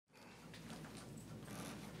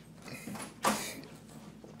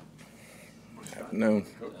Noon.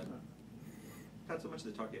 Not so much of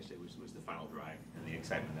the talk yesterday was the final drive and the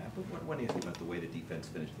excitement of that, but what do you think about the way the defense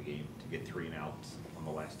finished the game to get 3 and outs on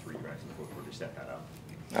the last 3 drives in the fourth quarter to set that up?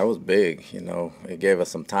 That was big. You know, it gave us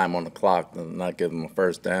some time on the clock to not give them a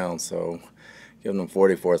first down. So giving them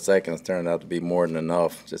 44 seconds turned out to be more than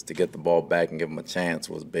enough just to get the ball back and give them a chance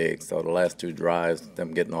was big. So the last 2 drives,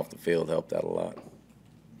 them getting off the field helped out a lot.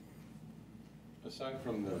 Aside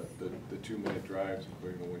from the 2-minute drives,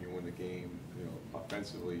 including when you win the game, you know,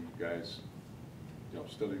 offensively, you guys, you know,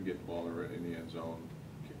 still didn't get the ball in the end zone,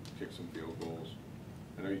 kick some field goals.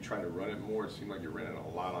 I know you tried to run it more. It seemed like you ran it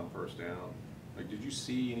a lot on first down. Like, did you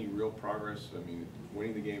see any real progress? I mean,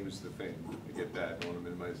 winning the game is the thing. I get that. Don't want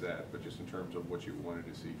to minimize that. But just in terms of what you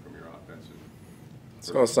wanted to see from your offensive.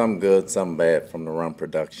 So some good, some bad from the run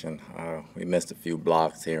production. We missed a few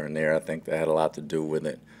blocks here and there. I think that had a lot to do with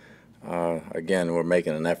it. Again, we're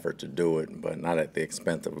making an effort to do it, but not at the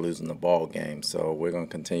expense of losing the ball game. So we're going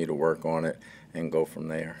to continue to work on it and go from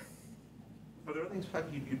there. Are there other things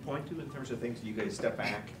you'd point to in terms of things that you guys step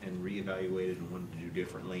back and reevaluated and wanted to do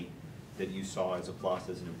differently that you saw as a plus,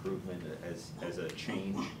 as an improvement, as a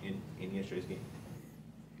change in yesterday's game?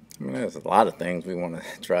 I mean, there's a lot of things we want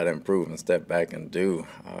to try to improve and step back and do.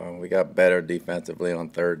 We got better defensively on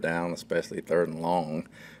third down, especially third and long.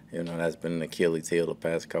 You know, that's been an Achilles heel the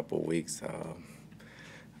past couple of weeks.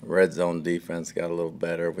 Red zone defense got a little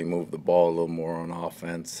better. We moved the ball a little more on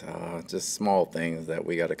offense. Just small things that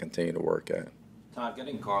we got to continue to work at. Todd,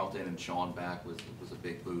 getting Carlton and Sean back was a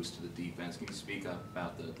big boost to the defense. Can you speak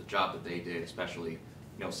about the job that they did, especially,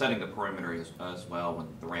 you know, setting the perimeter as well when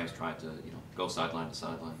the Rams tried to, you know, go sideline to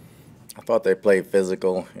sideline? I thought they played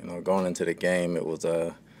physical. You know, going into the game, it was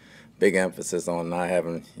a big emphasis on not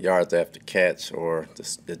having yards after catch or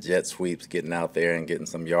the jet sweeps, getting out there and getting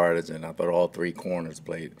some yardage. And I thought all 3 corners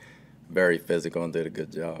played very physical and did a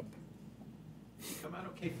good job. Did you come out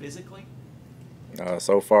okay physically?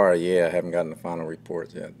 So far, yeah. I haven't gotten the final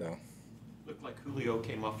reports yet, though. Looked like Julio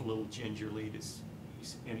came off a little gingerly. Is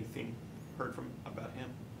anything heard about him?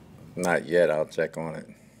 Not yet. I'll check on it.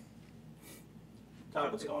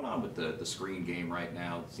 Todd, what's going on with the screen game right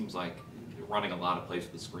now? It seems like you're running a lot of plays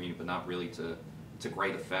with the screen, but not really to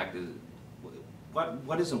great effect.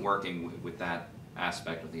 What isn't working with that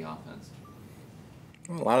aspect of the offense?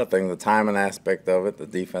 Well, a lot of things. The timing aspect of it. The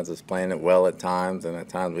defense is playing it well at times, and at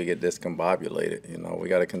times we get discombobulated. You know, we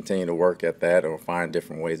got to continue to work at that or find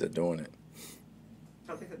different ways of doing it.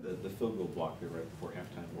 I think that the field goal block there right before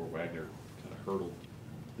halftime where Wagner kind of hurdled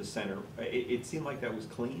the center, it seemed like that was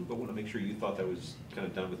clean, but I want to make sure you thought that was kind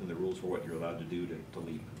of done within the rules for what you're allowed to do to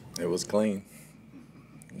leap. It was clean.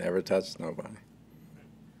 Never touched nobody.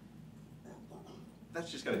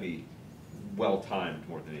 That's just got to be well-timed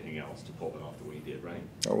more than anything else to pull it off the way he did, right?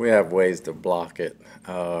 We have ways to block it.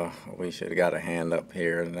 We should have got a hand up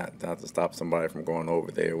here and not to stop somebody from going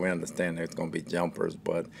over there. We understand there's going to be jumpers,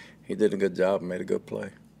 but he did a good job and made a good play.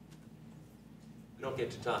 We don't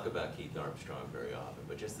get to talk about Keith Armstrong very often,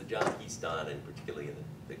 but just the job he's done, and particularly in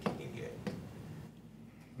the kicking game.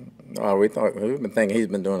 We've been thinking he's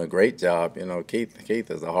been doing a great job. You know, Keith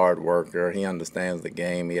is a hard worker. He understands the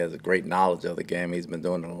game. He has a great knowledge of the game. He's been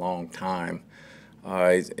doing it a long time.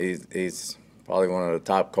 He's probably one of the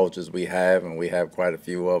top coaches we have, and we have quite a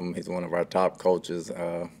few of them. He's one of our top coaches.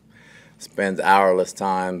 Spends hourless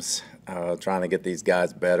times trying to get these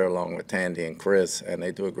guys better, along with Tandy and Chris, and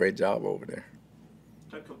they do a great job over there.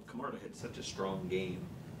 Camarda had such a strong game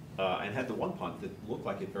and had the one punt that looked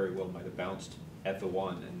like it very well might have bounced at the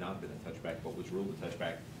one and not been a touchback, but was ruled a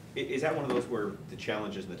touchback. Is that one of those where the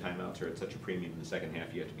challenges and the timeouts are at such a premium in the second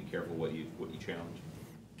half, you have to be careful what you challenge?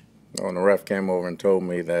 When the ref came over and told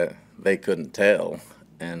me that they couldn't tell,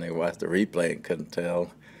 and they watched the replay and couldn't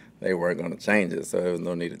tell, they weren't going to change it, so there was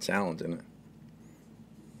no need of challenging it.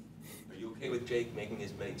 Are you okay with Jake making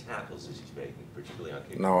as many tackles as he's making, particularly on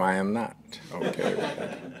kickoff? No, I am not okay with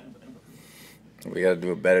that. We got to do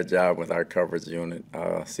a better job with our coverage unit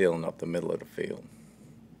sealing up the middle of the field.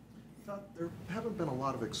 There haven't been a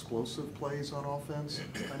lot of explosive plays on offense.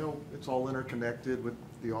 I know it's all interconnected with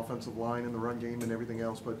the offensive line and the run game and everything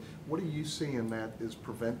else, but what are you seeing that is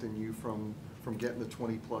preventing you from getting the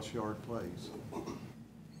 20-plus yard plays?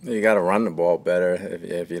 You got to run the ball better.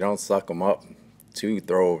 If you don't suck them up to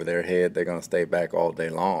throw over their head, they're going to stay back all day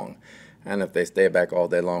long. And if they stay back all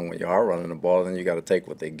day long when you are running the ball, then you got to take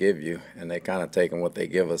what they give you. And they're kind of taking what they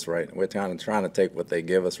give us right. We're kind of trying to take what they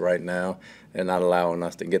give us right now. They're not allowing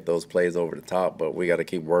us to get those plays over the top, but we got to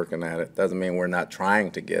keep working at it. Doesn't mean we're not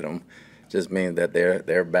trying to get them. Just means that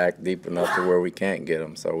they're back deep enough to where we can't get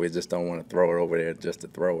them. So we just don't want to throw it over there just to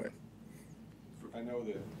throw it. I know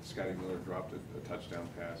that Scotty Miller dropped a touchdown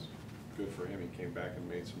pass good for him. He came back and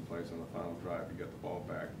made some plays on the final drive. He got the ball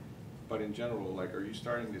back. But in general, like, are you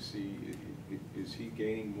starting to see, is he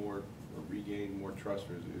gaining more or regaining more trust,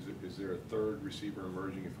 or is there a third receiver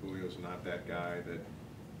emerging if Julio's not that guy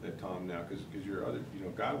that Tom now? Because your other,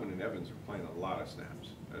 Godwin and Evans are playing a lot of snaps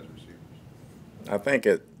as receivers. I think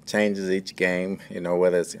it changes each game,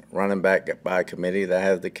 whether it's running back by committee that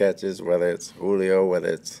has the catches, whether it's Julio, whether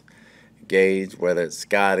it's Gage, whether it's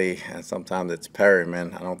Scotty, and sometimes it's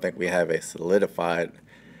Perryman. I don't think we have a solidified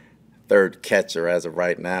third catcher as of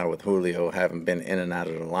right now, with Julio having been in and out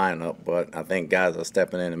of the lineup. But I think guys are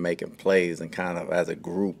stepping in and making plays and kind of as a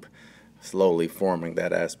group slowly forming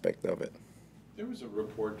that aspect of it. There was a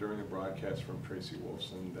report during the broadcast from Tracy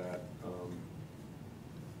Wolfson that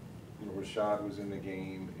Rashad was in the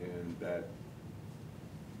game and that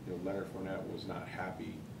Leonard Fournette was not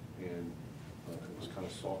happy and was kind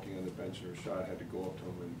of sulking on the bench, and Rashad had to go up to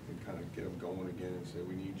him and kind of get him going again and say,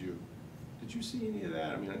 "We need you." Did you see any of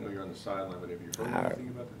that? I mean, I know you're on the sideline, but have you heard anything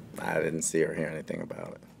about that? I didn't see or hear anything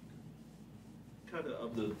about it. Kind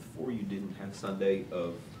of the four you didn't have Sunday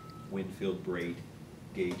of Winfield, Braid,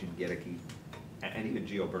 Gage, and Gedeke, and even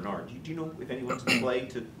Gio Bernard. Do you know if anyone's to play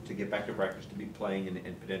to get back to practice to be playing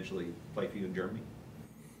and potentially play for you in Germany?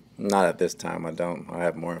 Not at this time, I don't. I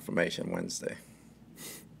have more information Wednesday.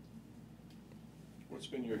 What's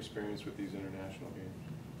been your experience with these international games?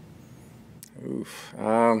 Oof.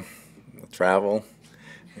 Travel.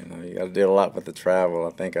 You got to deal a lot with the travel.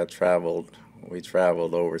 I think we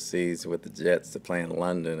traveled overseas with the Jets to play in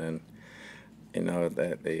London, and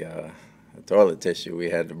that the toilet tissue we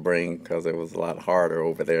had to bring because it was a lot harder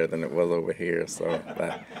over there than it was over here. So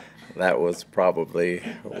that was probably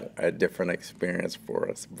a different experience for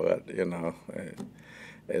us. But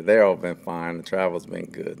they've all been fine. The travel's been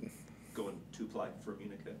good. Going two-ply for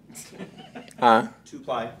Munich then? Huh?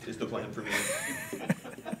 Two-ply is the plan for Munich.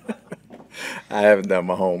 I haven't done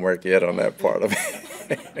my homework yet on that part of it.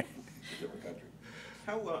 Different country.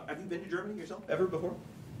 How have you been to Germany yourself ever before?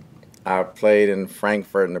 I played in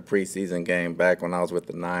Frankfurt in the preseason game back when I was with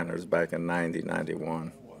the Niners back in 90,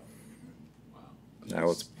 91. Wow. That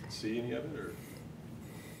was. See any of it,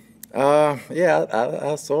 or? Yeah,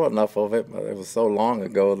 I saw enough of it, but it was so long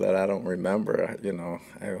ago that I don't remember.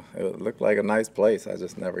 It looked like a nice place. I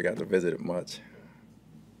just never got to visit it much.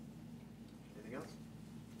 Anything else?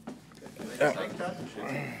 Yeah. Thank you, Todd.